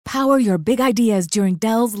Power your big ideas during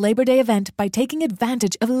Dell's Labor Day event by taking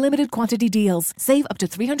advantage of limited quantity deals. Save up to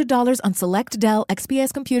 $300 on select Dell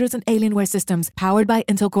XPS computers and Alienware systems powered by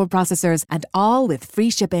Intel Core processors, and all with free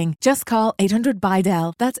shipping. Just call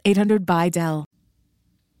 800-BUY-DELL. That's 800-BUY-DELL.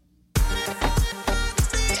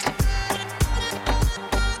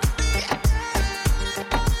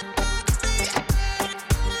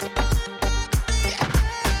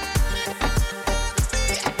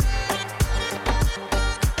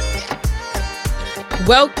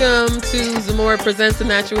 Welcome to Zamora Presents the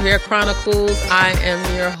Natural Hair Chronicles. I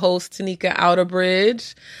am your host, Tanika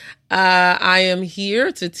Outerbridge. I am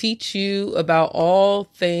here to teach you about all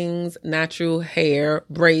things natural hair,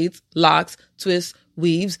 braids, locks, twists,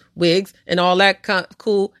 weaves, wigs, and all that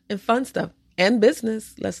cool and fun stuff. And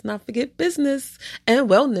business. Let's not forget business and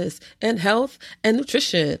wellness and health and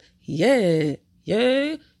nutrition. Yay.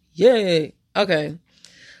 Okay.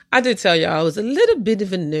 I did tell y'all I was a little bit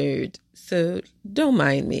of a nerd. So don't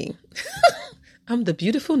mind me. I'm the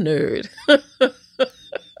beautiful nerd.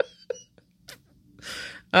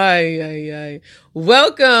 Ay.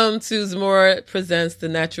 Welcome to Zamora Presents the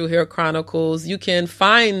Natural Hair Chronicles. You can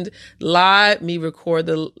find me record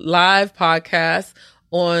the live podcast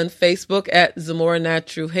on Facebook at Zamora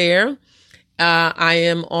Natural Hair. I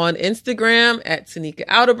am on Instagram at Tanika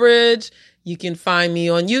Outerbridge. You can find me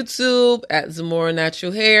on YouTube at Zamora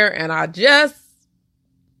Natural Hair. And I just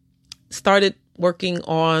started working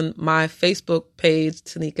on my Facebook page,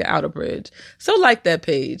 Tanika Outerbridge. So like that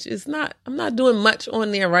page. I'm not doing much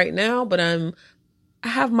on there right now, but I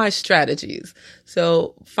have my strategies.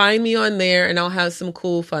 So find me on there and I'll have some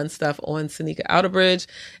cool, fun stuff on Tanika Outerbridge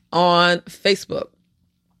on Facebook.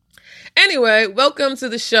 Anyway, welcome to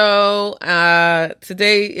the show.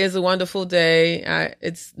 Today is a wonderful day.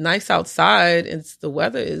 It's nice outside. The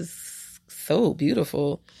weather is so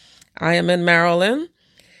beautiful. I am in Maryland.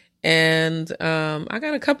 And I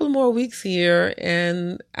got a couple more weeks here.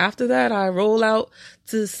 And after that, I roll out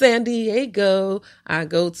to San Diego. I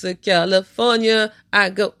go to California.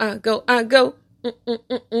 I go.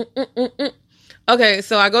 Okay,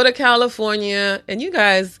 so I go to California. And you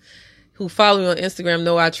guys who follow me on Instagram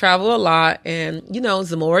know I travel a lot. And,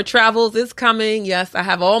 Zamora Travels is coming. Yes, I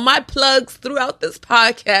have all my plugs throughout this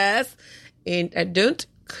podcast. And I don't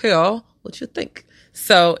care what you think.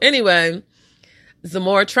 So anyway,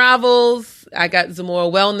 Zamora Travels. I got Zamora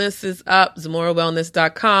Wellness is up,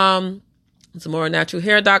 ZamoraWellness.com,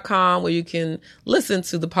 ZamoraNaturalHair.com, where you can listen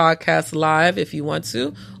to the podcast live if you want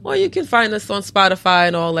to, or you can find us on Spotify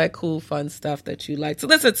and all that cool, fun stuff that you like to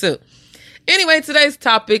listen to. Anyway, today's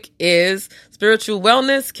topic is spiritual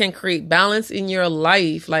wellness can create balance in your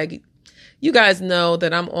life. Like, you guys know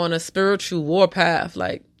that I'm on a spiritual warpath.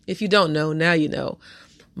 Like, if you don't know, now you know.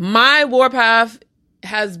 My warpath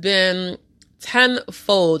has been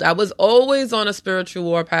tenfold. I was always on a spiritual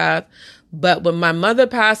warpath, but with my mother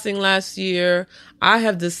passing last year, I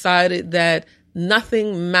have decided that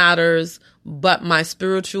nothing matters but my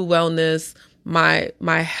spiritual wellness, my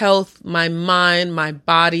health, my mind, my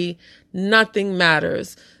body. Nothing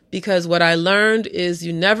matters, because what I learned is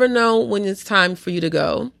you never know when it's time for you to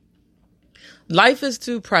go. Life is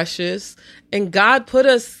too precious, and God put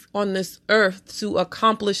us on this earth to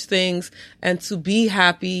accomplish things and to be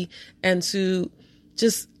happy and to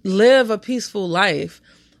just live a peaceful life.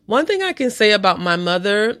 One thing I can say about my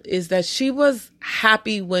mother is that she was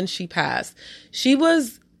happy when she passed. She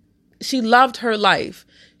loved her life.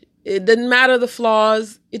 It didn't matter the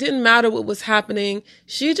flaws. It didn't matter what was happening.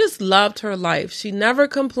 She just loved her life. She never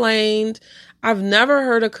complained. I've never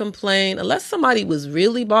heard her complain unless somebody was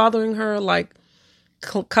really bothering her, like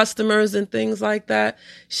customers and things like that.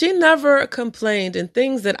 She never complained, and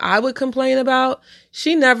things that I would complain about,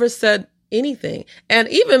 she never said anything. And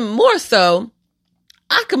even more so,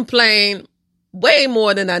 I complained way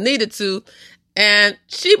more than I needed to. And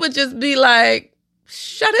she would just be like,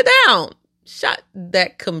 shut it down. Shut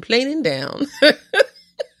that complaining down.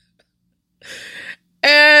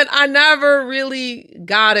 And I never really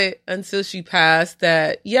got it until she passed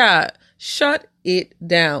that, shut it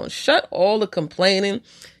down. Shut all the complaining.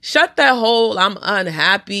 Shut that whole I'm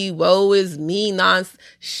unhappy, woe is me nonsense.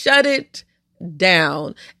 Shut it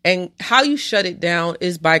down. And how you shut it down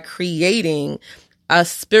is by creating a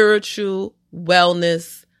spiritual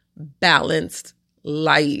wellness balanced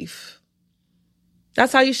life.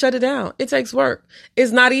 That's how you shut it down. It takes work.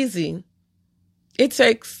 It's not easy. It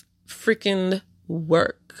takes freaking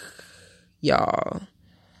work, y'all.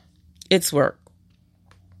 It's work.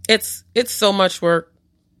 It's so much work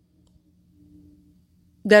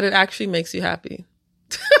that it actually makes you happy.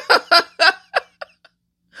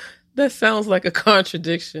 That sounds like a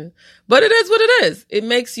contradiction, but it is what it is. It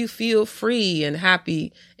makes you feel free and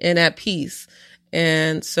happy and at peace.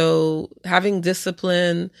 And so having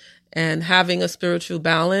discipline and having a spiritual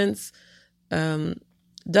balance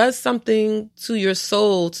does something to your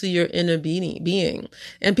soul, to your inner being.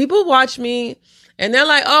 And people watch me and they're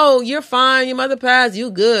like, oh, you're fine. Your mother passed. You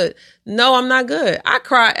good. No, I'm not good. I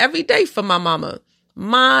cry every day for my mama.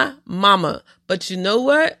 My mama. But you know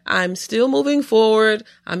what? I'm still moving forward.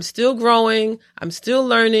 I'm still growing. I'm still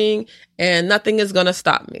learning, and nothing is going to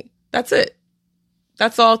stop me. That's it.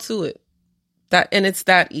 That's all to it. And it's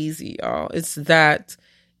that easy, y'all. It's that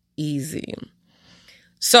easy.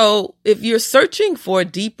 So if you're searching for a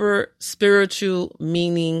deeper spiritual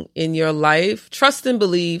meaning in your life, trust and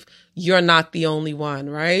believe you're not the only one,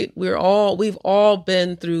 right? We've all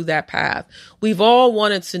been through that path. We've all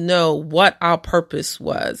wanted to know what our purpose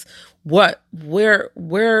was. Where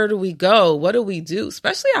do we go? What do we do?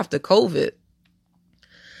 Especially after COVID.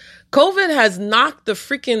 COVID has knocked the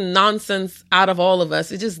freaking nonsense out of all of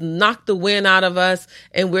us. It just knocked the wind out of us,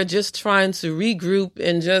 and we're just trying to regroup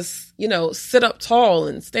and just, sit up tall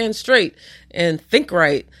and stand straight and think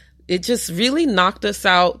right. It just really knocked us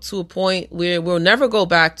out to a point where we'll never go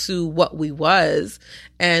back to what we was,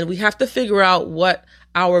 and we have to figure out what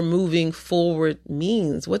our moving forward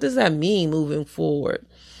means. What does that mean, moving forward?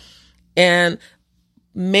 And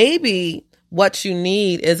maybe what you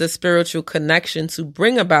need is a spiritual connection to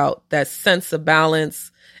bring about that sense of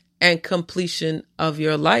balance and completion of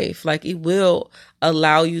your life. Like, it will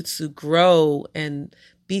allow you to grow and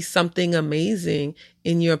be something amazing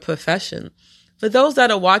in your profession. For those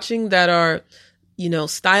that are watching that are,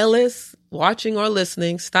 stylists, watching or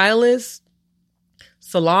listening, stylists,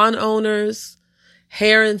 salon owners,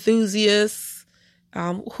 hair enthusiasts,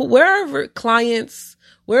 wherever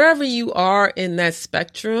you are in that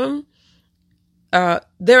spectrum,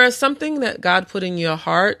 there is something that God put in your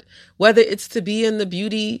heart, whether it's to be in the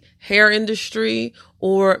beauty hair industry,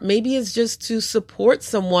 or maybe it's just to support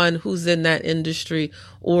someone who's in that industry,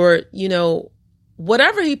 or,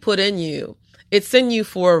 whatever he put in you, it's in you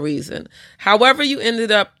for a reason. However you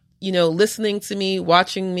ended up, listening to me,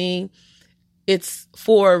 watching me, it's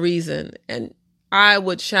for a reason. And I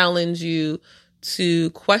would challenge you to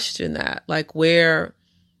question that. Like, where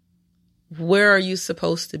are you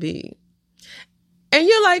supposed to be? And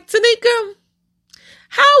you're like, Tanika,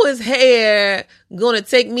 how is hair going to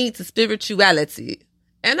take me to spirituality?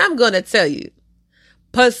 And I'm going to tell you,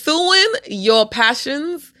 pursuing your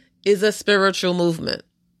passions is a spiritual movement.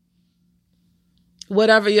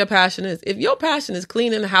 Whatever your passion is. If your passion is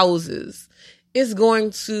cleaning houses, it's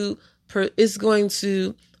going to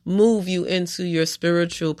move you into your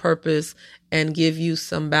spiritual purpose and give you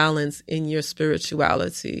some balance in your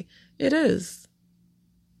spirituality. It is.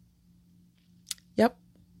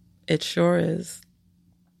 It sure is.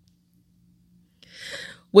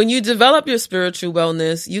 When you develop your spiritual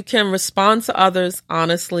wellness, you can respond to others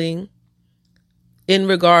honestly,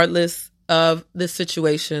 regardless of the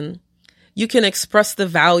situation. You can express the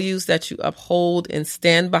values that you uphold and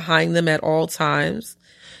stand behind them at all times.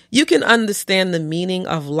 You can understand the meaning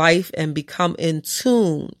of life and become in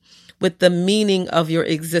tune with the meaning of your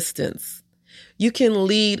existence. You can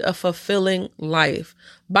lead a fulfilling life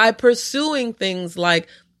by pursuing things like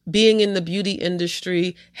being in the beauty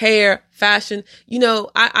industry, hair, fashion.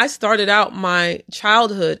 I started out my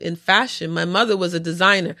childhood in fashion. My mother was a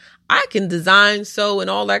designer. I can design, sew, and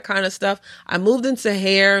all that kind of stuff. I moved into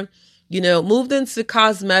hair, moved into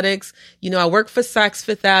cosmetics. I work for Saks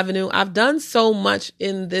Fifth Avenue. I've done so much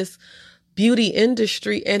in this beauty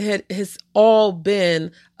industry, and it has all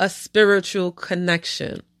been a spiritual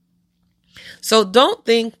connection. So don't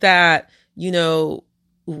think that,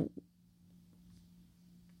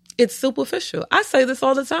 it's superficial. I say this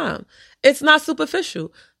all the time. It's not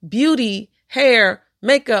superficial. Beauty, hair,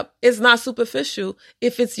 makeup is not superficial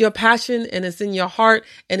if it's your passion and it's in your heart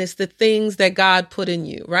and it's the things that God put in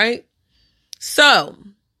you, right? So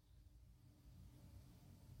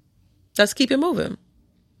let's keep it moving.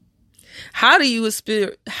 How do you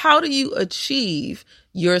achieve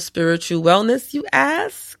your spiritual wellness, you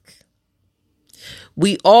ask?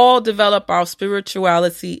 We all develop our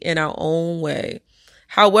spirituality in our own way,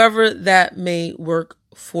 however that may work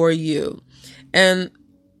for you. And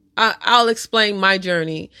I'll explain my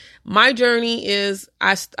journey. My journey is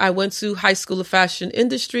I went to High School of Fashion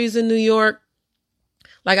Industries in New York.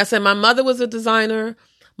 Like I said, my mother was a designer.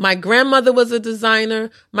 My grandmother was a designer.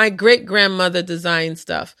 My great-grandmother designed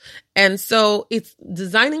stuff. And so it's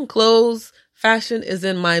designing clothes, fashion is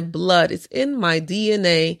in my blood. It's in my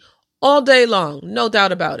DNA all day long, no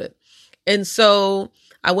doubt about it. And so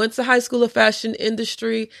I went to high school of fashion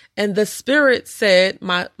industry, and the spirit said,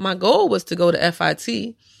 my goal was to go to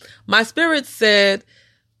FIT. My spirit said,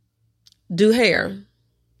 do hair.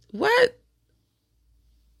 What?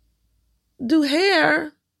 Do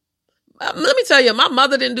hair? Let me tell you, my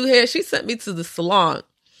mother didn't do hair. She sent me to the salon.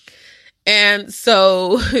 And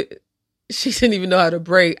so she didn't even know how to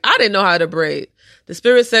braid. I didn't know how to braid. The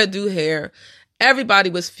spirit said, do hair. Everybody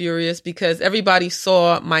was furious because everybody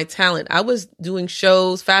saw my talent. I was doing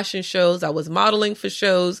shows, fashion shows. I was modeling for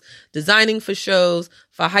shows, designing for shows,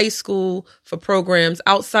 for high school, for programs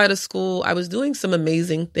outside of school. I was doing some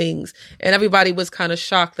amazing things. And everybody was kind of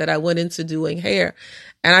shocked that I went into doing hair.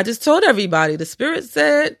 And I just told everybody, the spirit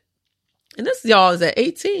said, and this y'all is at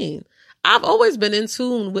 18. I've always been in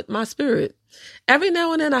tune with my spirit. Every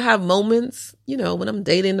now and then I have moments, when I'm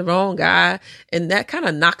dating the wrong guy, and that kind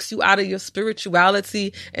of knocks you out of your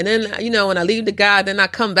spirituality. And then, when I leave the guy, then I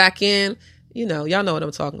come back in, y'all know what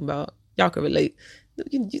I'm talking about. Y'all can relate.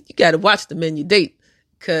 You got to watch the men you date,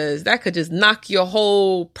 because that could just knock your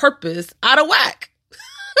whole purpose out of whack.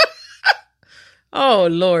 Oh,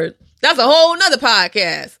 Lord. That's a whole nother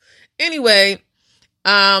podcast. Anyway,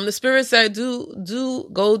 the spirit said,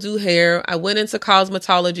 go do hair. I went into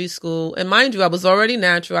cosmetology school, and mind you, I was already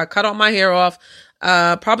natural. I cut all my hair off,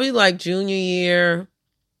 probably like junior year.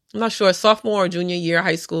 I'm not sure, sophomore or junior year,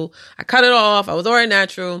 high school. I cut it off. I was already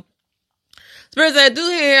natural. Spirit said, do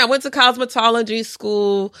hair. I went to cosmetology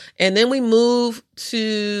school, and then we moved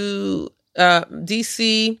to,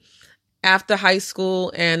 DC after high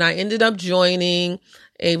school, and I ended up joining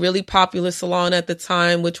a really popular salon at the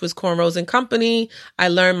time, which was Cornrows and Company. I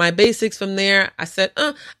learned my basics from there. I said,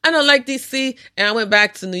 I don't like DC. And I went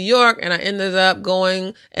back to New York, and I ended up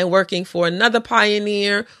going and working for another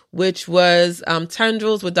pioneer, which was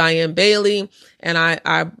Tendrils with Diane Bailey. And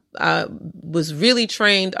I was really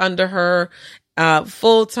trained under her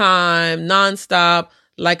full-time, nonstop,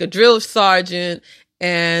 like a drill sergeant.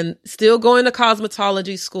 And still going to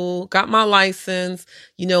cosmetology school, got my license,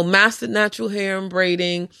 mastered natural hair and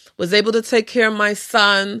braiding, was able to take care of my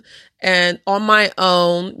son and on my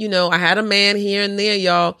own. I had a man here and there,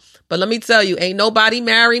 y'all. But let me tell you, ain't nobody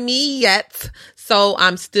marry me yet. So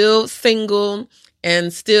I'm still single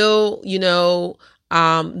and still,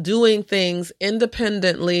 doing things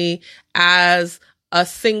independently as a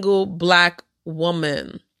single Black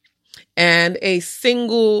woman and a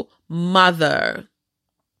single mother.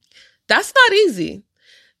 That's not easy.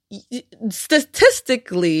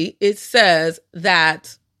 Statistically, it says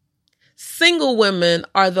that single women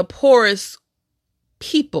are the poorest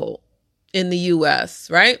people in the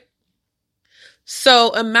U.S., right?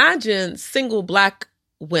 So imagine single Black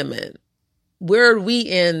women. Where we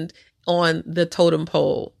end on the totem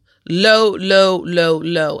pole? Low, low, low,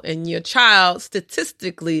 low. And your child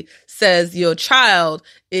statistically says your child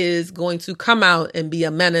is going to come out and be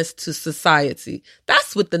a menace to society.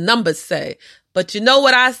 That's what the numbers say. But you know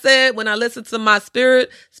what I said when I listened to my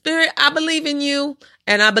spirit? Spirit, I believe in you,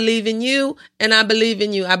 and I believe in you, and I believe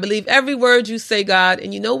in you. I believe every word you say, God.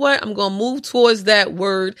 And you know what? I'm going to move towards that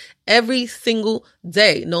word every single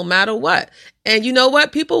day, no matter what. And you know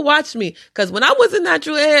what? People watch me, because when I was in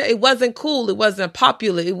natural hair, it wasn't cool. It wasn't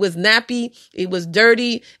popular. It was nappy. It was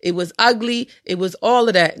dirty. It was ugly. It was all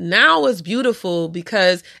of that. Now it's beautiful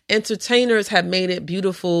because entertainers have made it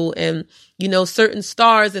beautiful, and certain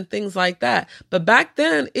stars and things like that. But back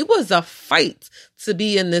then, it was a fight to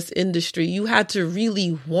be in this industry. You had to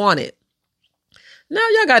really want it. Now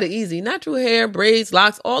y'all got it easy. Natural hair, braids,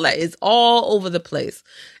 locks, all that is all over the place.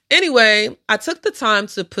 Anyway, I took the time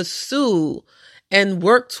to pursue and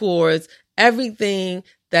work towards everything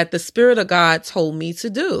that the Spirit of God told me to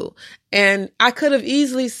do. And I could have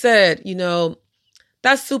easily said,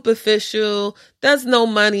 that's superficial. There's no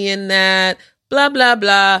money in that. Blah, blah,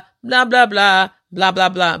 blah, blah, blah, blah, blah, blah,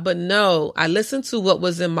 blah. But no, I listened to what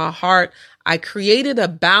was in my heart. I created a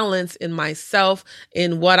balance in myself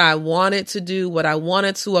in what I wanted to do, what I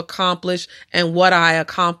wanted to accomplish, and what I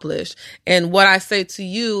accomplished. And what I say to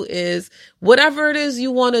you is, whatever it is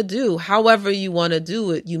you want to do, however you want to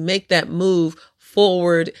do it, you make that move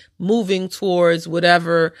forward, moving towards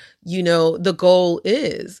whatever, the goal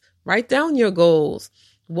is. Write down your goals.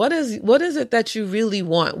 What is it that you really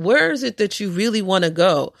want? Where is it that you really want to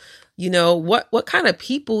go? What kind of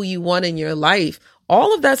people you want in your life?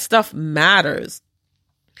 All of that stuff matters.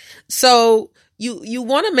 So you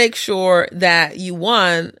want to make sure that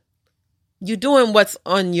you're doing what's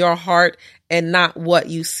on your heart and not what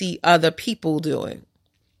you see other people doing.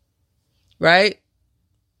 Right?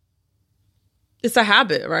 It's a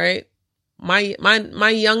habit, right? My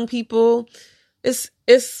young people, it's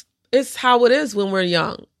how it is when we're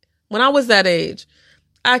young. When I was that age,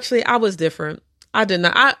 Actually, I was different. I did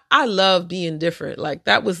not. I love being different. Like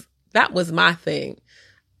that was my thing.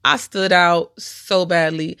 I stood out so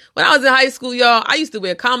badly. When I was in high school, y'all, I used to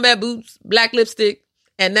wear combat boots, black lipstick,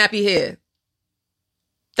 and nappy hair.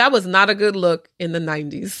 That was not a good look in the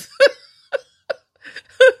 90s.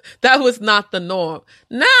 That was not the norm.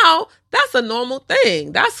 Now, that's a normal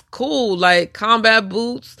thing. That's cool. Like combat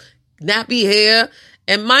boots, nappy hair.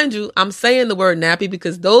 And mind you, I'm saying the word nappy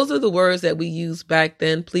because those are the words that we used back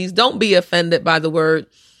then. Please don't be offended by the word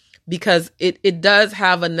because it does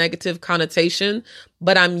have a negative connotation,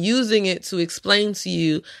 but I'm using it to explain to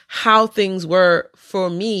you how things were for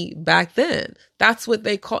me back then. That's what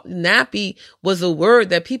they call nappy was a word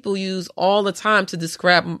that people use all the time to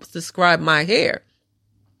describe my hair.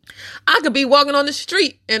 I could be walking on the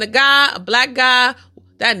street and a black guy,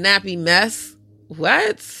 that nappy mess.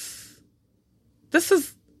 What? This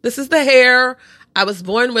is the hair I was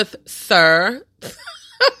born with, sir.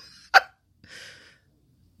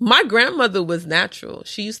 My grandmother was natural.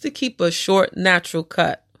 She used to keep a short, natural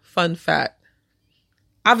cut. Fun fact.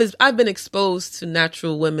 I've been exposed to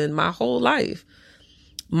natural women my whole life.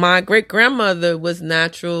 My great-grandmother was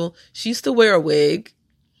natural. She used to wear a wig.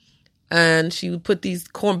 And she would put these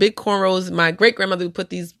big cornrows. My great-grandmother would put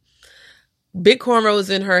these big cornrows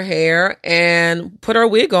in her hair and put her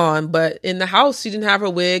wig on. But in the house, she didn't have her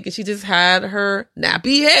wig and she just had her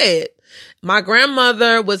nappy head. My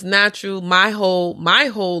grandmother was natural my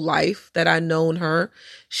whole life that I known her.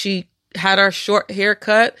 She had her short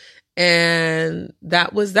haircut and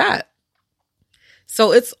that was that.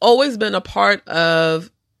 So it's always been a part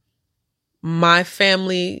of my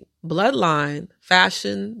family bloodline,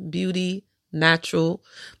 fashion, beauty, natural.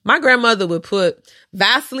 My grandmother would put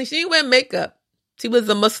Vaseline. She didn't wear makeup. She was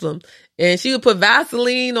a Muslim. And she would put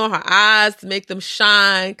Vaseline on her eyes to make them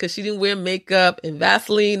shine because she didn't wear makeup, and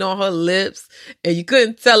Vaseline on her lips. And you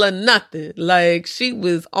couldn't tell her nothing. Like she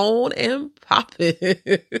was on and popping.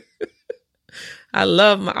 I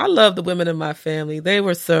love the women in my family. They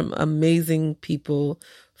were some amazing people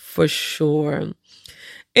for sure.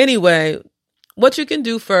 Anyway, what you can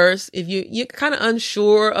do first, if you're kind of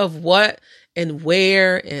unsure of what and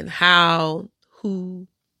where and how, who,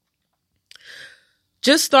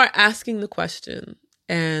 just start asking the question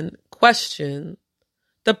and question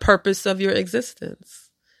the purpose of your existence.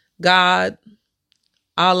 God,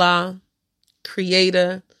 Allah,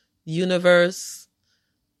 Creator, Universe,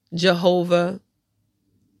 Jehovah.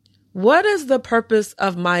 What is the purpose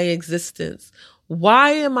of my existence?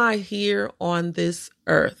 Why am I here on this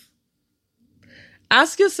earth?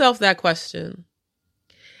 Ask yourself that question.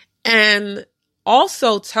 And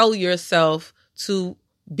also tell yourself to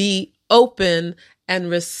be open and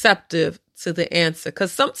receptive to the answer.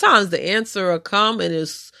 Because sometimes the answer will come and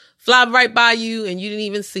it's fly right by you and you didn't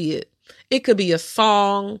even see it. It could be a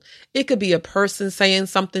song. It could be a person saying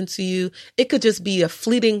something to you. It could just be a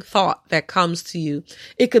fleeting thought that comes to you.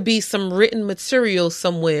 It could be some written material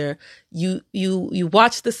somewhere. You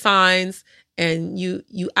watch the signs and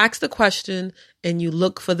you ask the question and you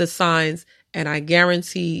look for the signs, and I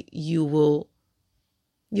guarantee you'll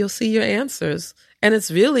see your answers. And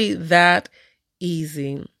it's really that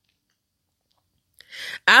easy.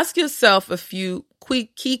 Ask yourself a few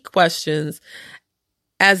key questions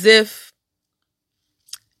as if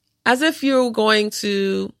you're going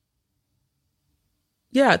to,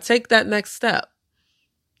 take that next step.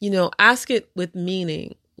 Ask it with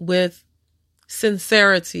meaning, with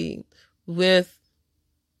sincerity, with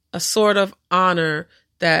a sort of honor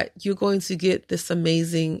that you're going to get this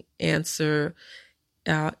amazing answer,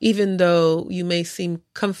 even though you may seem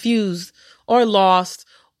confused or lost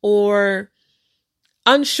or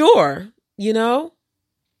unsure,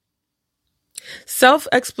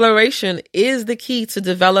 Self-exploration is the key to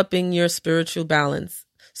developing your spiritual balance.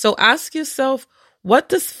 So ask yourself, what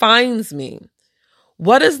defines me?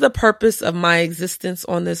 What is the purpose of my existence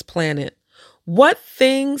on this planet? What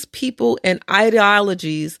things, people, and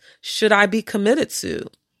ideologies should I be committed to?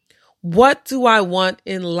 What do I want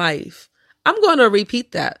in life? I'm going to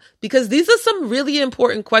repeat that because these are some really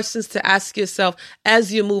important questions to ask yourself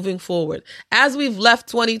as you're moving forward. As we've left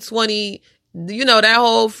 2020, that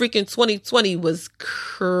whole freaking 2020 was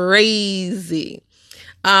crazy.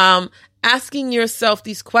 Asking yourself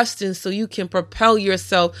these questions so you can propel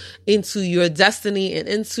yourself into your destiny and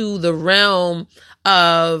into the realm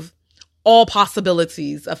of all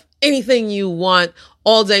possibilities of anything you want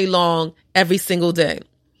all day long, every single day.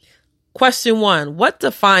 Question 1, what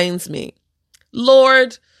defines me?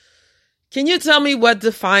 Lord, can you tell me what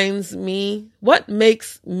defines me? What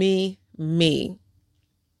makes me me?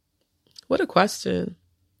 What a question.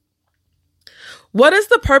 What is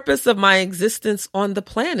the purpose of my existence on the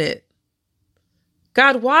planet?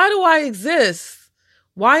 God, why do I exist?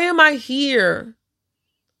 Why am I here?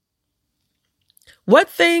 What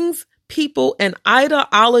things, people, and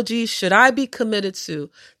ideologies should I be committed to?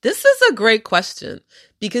 This is a great question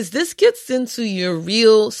because this gets into your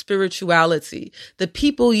real spirituality, the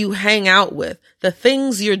people you hang out with, the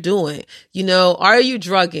things you're doing. You know, are you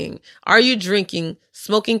drugging? Are you drinking,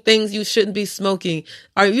 smoking things you shouldn't be smoking?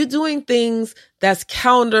 Are you doing things that's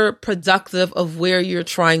counterproductive of where you're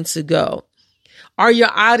trying to go? Are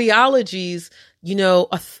your ideologies, you know,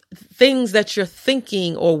 things that you're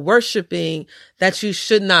thinking or worshiping that you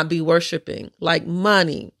should not be worshiping, like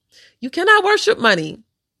money? You cannot worship money.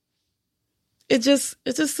 It just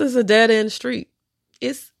is a dead end street.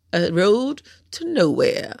 It's a road to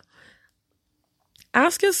nowhere.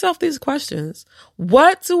 Ask yourself these questions.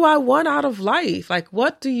 What do I want out of life? Like,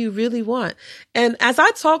 what do you really want? And as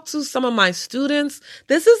I talk to some of my students,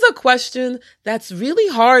 this is a question that's really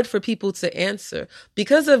hard for people to answer.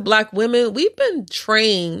 Because of Black women, we've been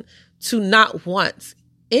trained to not want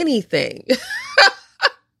anything.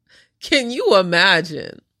 Can you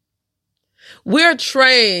imagine? We're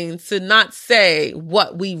trained to not say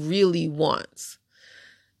what we really want.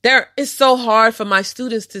 It's so hard for my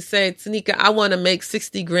students to say, Tanika, I want to make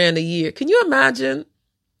 60 grand a year. Can you imagine?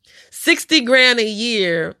 60 grand a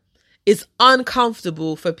year is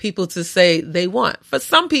uncomfortable for people to say they want, for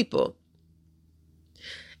some people.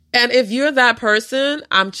 And if you're that person,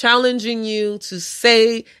 I'm challenging you to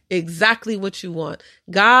say exactly what you want.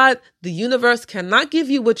 God, the universe cannot give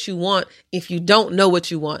you what you want if you don't know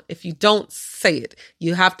what you want, if you don't say it.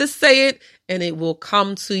 You have to say it and it will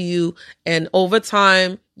come to you. And over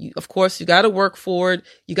time, of course, you got to work for it.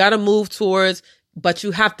 You got to move towards, but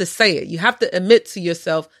you have to say it. You have to admit to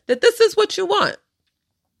yourself that this is what you want.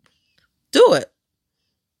 Do it.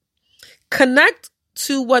 Connect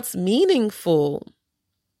to what's meaningful.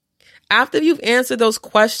 After you've answered those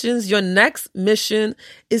questions, your next mission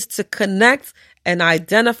is to connect and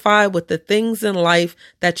identify with the things in life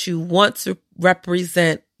that you want to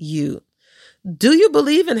represent you. Do you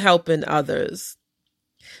believe in helping others?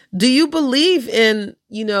 Do you believe in,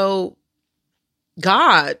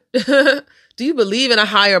 God? Do you believe in a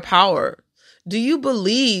higher power? Do you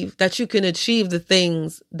believe that you can achieve the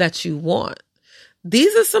things that you want?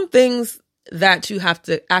 These are some things that you have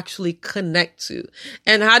to actually connect to.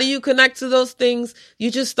 And how do you connect to those things?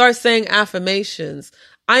 You just start saying affirmations.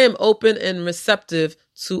 I am open and receptive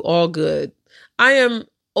to all good. I am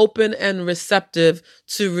open and receptive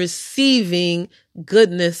to receiving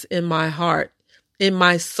goodness in my heart, in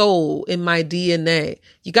my soul, in my DNA.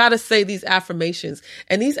 You got to say these affirmations.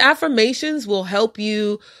 And these affirmations will help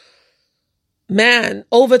you,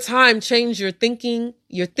 over time, change your thinking.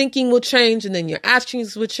 Your thinking will change, and then your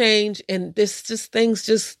actions will change. And things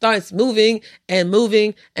just starts moving and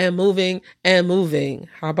moving and moving and moving.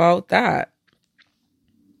 How about that?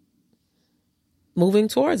 Moving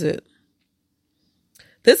towards it.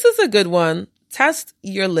 This is a good one. Test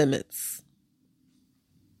your limits.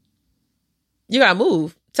 You gotta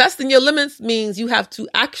move. Testing your limits means you have to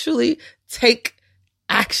actually take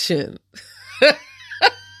action.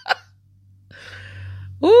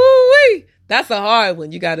 Ooh-wee. That's a hard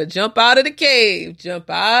one. You got to jump out of the cave. Jump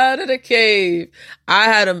out of the cave. I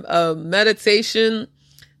had a meditation.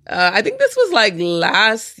 I think this was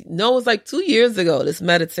it was like 2 years ago, this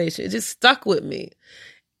meditation. It just stuck with me.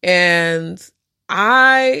 And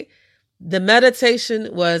the meditation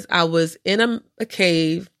was, I was in a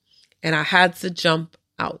cave and I had to jump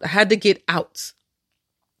out. I had to get out.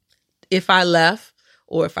 If I left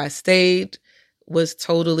or if I stayed was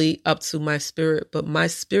totally up to my spirit, but my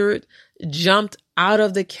spirit jumped out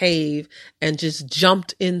of the cave and just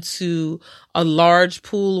jumped into a large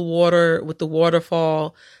pool of water with the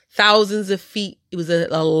waterfall, thousands of feet. It was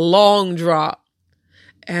a long drop,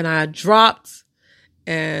 and I dropped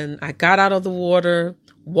and I got out of the water,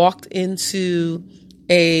 walked into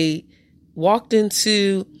a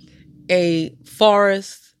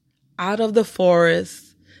forest. Out of the forest,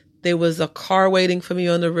 there was a car waiting for me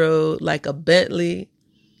on the road, like a Bentley.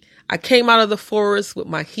 I came out of the forest with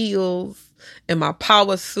my heels and my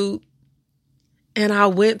power suit, and I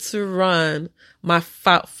went to run my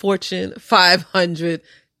Fortune 500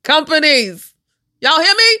 companies. Y'all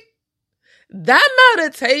hear me? That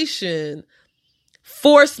meditation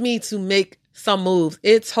forced me to make some moves.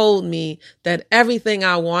 It told me that everything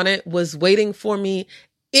I wanted was waiting for me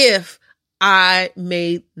if I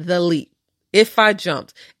made the leap. If I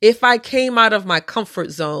jumped, if I came out of my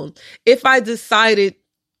comfort zone, if I decided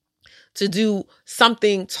to do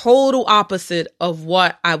something total opposite of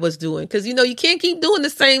what I was doing. Because, you know, you can't keep doing the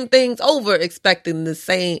same things over expecting the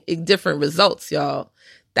same different results, y'all.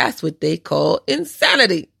 That's what they call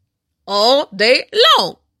insanity. All day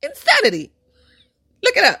long. Insanity.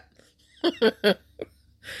 Look it up.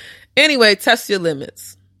 Anyway, test your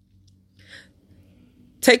limits.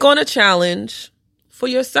 Take on a challenge for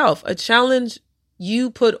yourself, a challenge you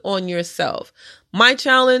put on yourself. My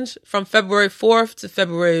challenge from February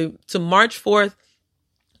 4th to March 4th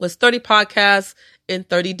was 30 podcasts in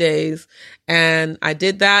 30 days. And I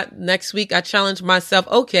did that. Next week, I challenged myself,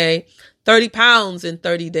 okay, 30 pounds in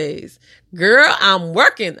 30 days. Girl, I'm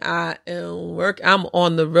working. I'm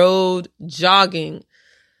on the road jogging.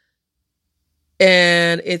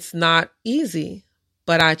 And it's not easy,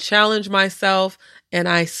 but I challenge myself and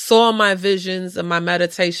I saw my visions and my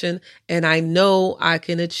meditation and I know I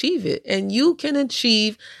can achieve it. And you can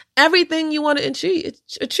achieve everything you want to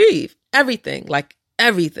achieve. Everything, like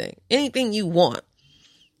everything, anything you want.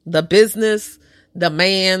 The business, the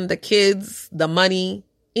man, the kids, the money,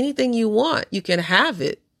 anything you want, you can have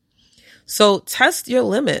it. So test your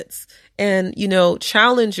limits and, you know,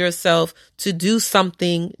 challenge yourself to do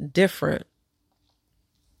something different.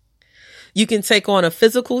 You can take on a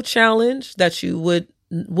physical challenge that you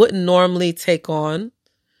wouldn't normally take on.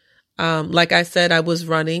 Like I said, I was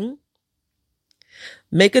running.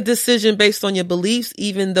 Make a decision based on your beliefs,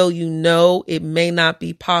 even though you know it may not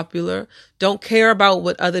be popular. Don't care about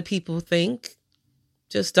what other people think.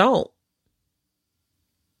 Just don't.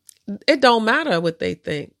 It don't matter what they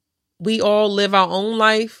think. We all live our own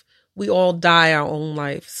life. We all die our own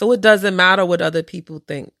life. So it doesn't matter what other people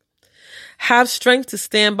think. Have strength to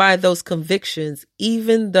stand by those convictions,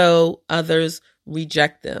 even though others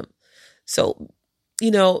reject them. So, you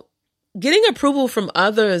know, getting approval from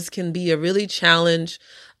others can be a really challenge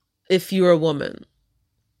if you're a woman.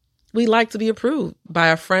 We like to be approved by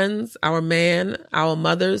our friends, our man, our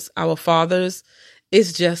mothers, our fathers.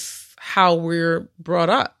 It's just how we're brought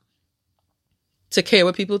up to care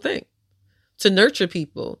what people think, to nurture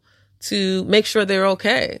people, to make sure they're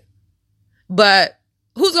okay. But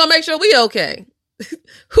who's going to make sure we okay?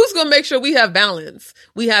 Who's going to make sure we have balance?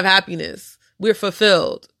 We have happiness. We're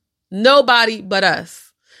fulfilled. Nobody but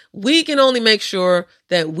us. We can only make sure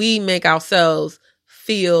that we make ourselves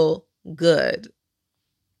feel good.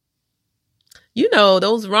 You know,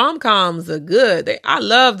 those rom-coms are good. I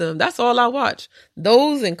love them. That's all I watch.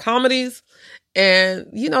 Those and comedies. And,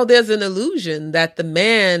 you know, there's an illusion that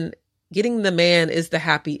getting the man is the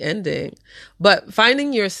happy ending. But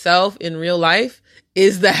finding yourself in real life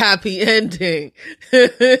is the happy ending.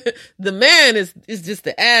 The man is just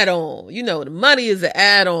the add-on. You know, the money is the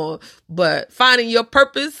add-on. But finding your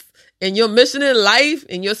purpose and your mission in life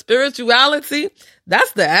and your spirituality,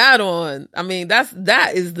 that's the add-on. I mean,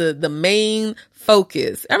 that is the main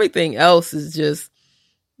focus. Everything else is just,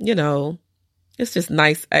 you know, it's just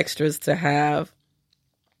nice extras to have.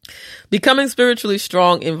 Becoming spiritually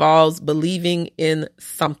strong involves believing in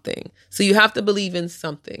something. So you have to believe in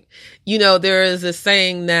something. You know, there is a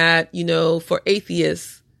saying that, you know, for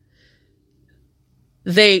atheists,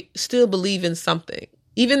 they still believe in something.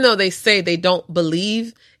 Even though they say they don't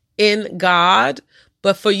believe in God,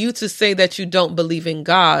 but for you to say that you don't believe in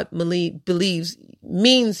God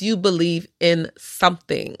means you believe in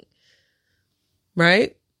something,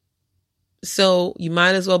 right? So you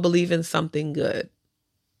might as well believe in something good.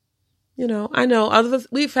 You know, I know others,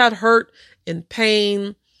 we've had hurt and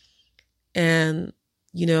pain and,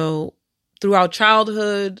 you know, through our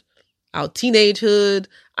childhood, our teenagehood,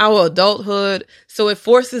 our adulthood. So it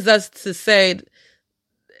forces us to say,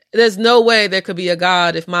 there's no way there could be a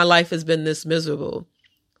God if my life has been this miserable.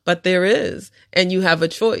 But there is, and you have a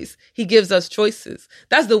choice. He gives us choices.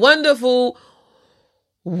 That's the wonderful,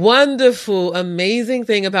 wonderful, amazing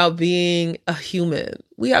thing about being a human.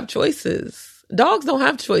 We have choices. Dogs don't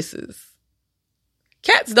have choices.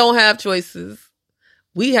 Cats don't have choices.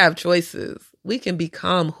 We have choices. We can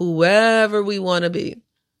become whoever we want to be.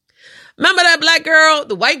 Remember that black girl,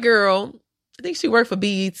 the white girl? I think she worked for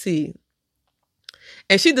BET.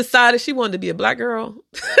 And she decided she wanted to be a black girl.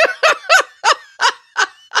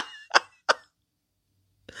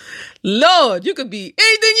 Lord, you could be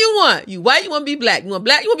anything you want. You white, you want to be black. You want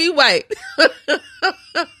black, you want to be white.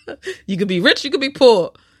 You could be rich, you could be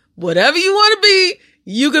poor. Whatever you want to be,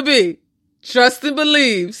 you could be. Trust and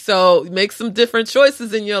believe. So make some different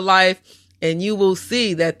choices in your life and you will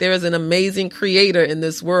see that there's an amazing creator in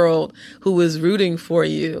this world who is rooting for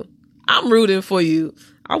you. I'm rooting for you.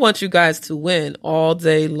 I want you guys to win all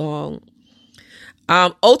day long.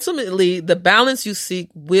 Ultimately, the balance you seek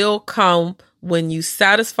will come when you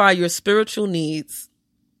satisfy your spiritual needs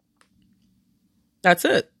That's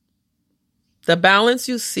it. The balance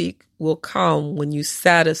you seek will come when you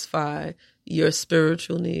satisfy your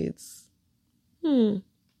spiritual needs.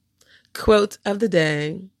 Quote of the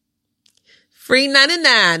day. Free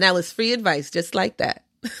 99. That was free advice, just like that.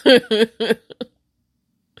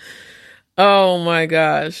 Oh my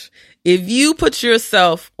gosh. If you put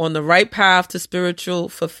yourself on the right path to spiritual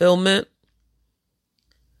fulfillment,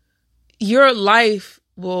 your life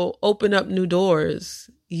will open up new doors.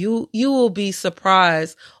 You will be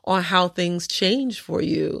surprised on how things change for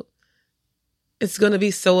you. It's going to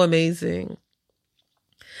be so amazing.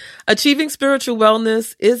 Achieving spiritual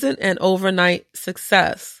wellness isn't an overnight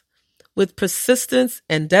success. With persistence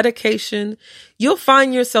and dedication, you'll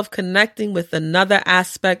find yourself connecting with another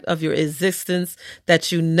aspect of your existence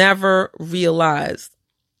that you never realized.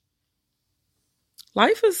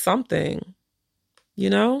 Life is something, you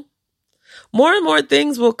know? More and more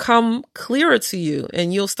things will come clearer to you,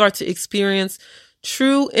 and you'll start to experience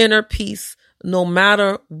true inner peace no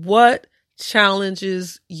matter what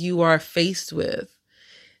challenges you are faced with.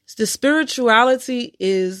 The spirituality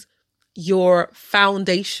is your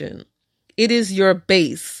foundation. It is your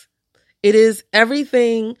base. It is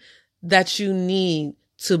everything that you need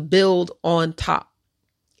to build on top.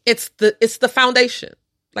 It's the foundation,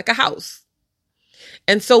 like a house.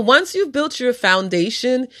 And so once you've built your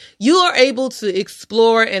foundation, you are able to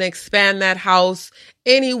explore and expand that house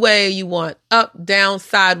any way you want, up, down,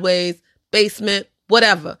 sideways, basement,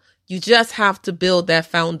 whatever. You just have to build that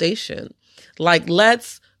foundation. Like,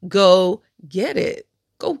 let's go get it.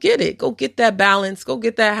 Go get it. Go get that balance. Go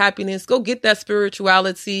get that happiness. Go get that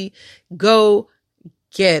spirituality. Go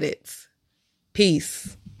get it.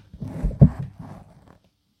 Peace.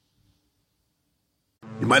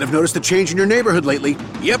 You might have noticed a change in your neighborhood lately.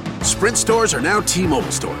 Yep, Sprint stores are now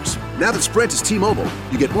T-Mobile stores. Now that Sprint is T-Mobile,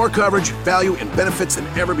 you get more coverage, value, and benefits than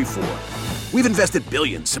ever before. We've invested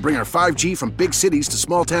billions to bring our 5G from big cities to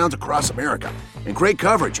small towns across America. And great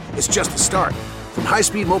coverage is just the start. From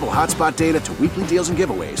high-speed mobile hotspot data to weekly deals and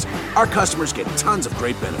giveaways, our customers get tons of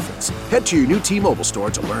great benefits. Head to your new T-Mobile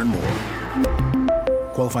store to learn more.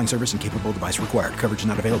 Qualifying service and capable device required. Coverage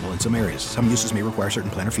not available in some areas. Some uses may require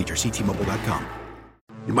certain plan or features. See T-Mobile.com.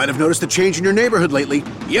 You might have noticed a change in your neighborhood lately.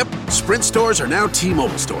 Yep, Sprint stores are now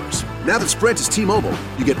T-Mobile stores. Now that Sprint is T-Mobile,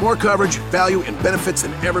 you get more coverage, value, and benefits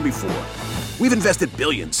than ever before. We've invested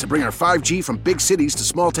billions to bring our 5G from big cities to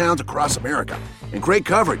small towns across America. And great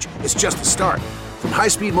coverage is just the start. From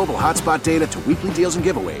high-speed mobile hotspot data to weekly deals and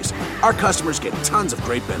giveaways, our customers get tons of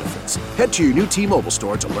great benefits. Head to your new T-Mobile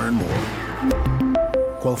store to learn more.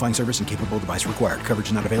 Qualifying service and capable device required.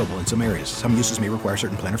 Coverage not available in some areas. Some uses may require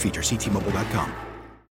certain plan or features. See T-Mobile.com.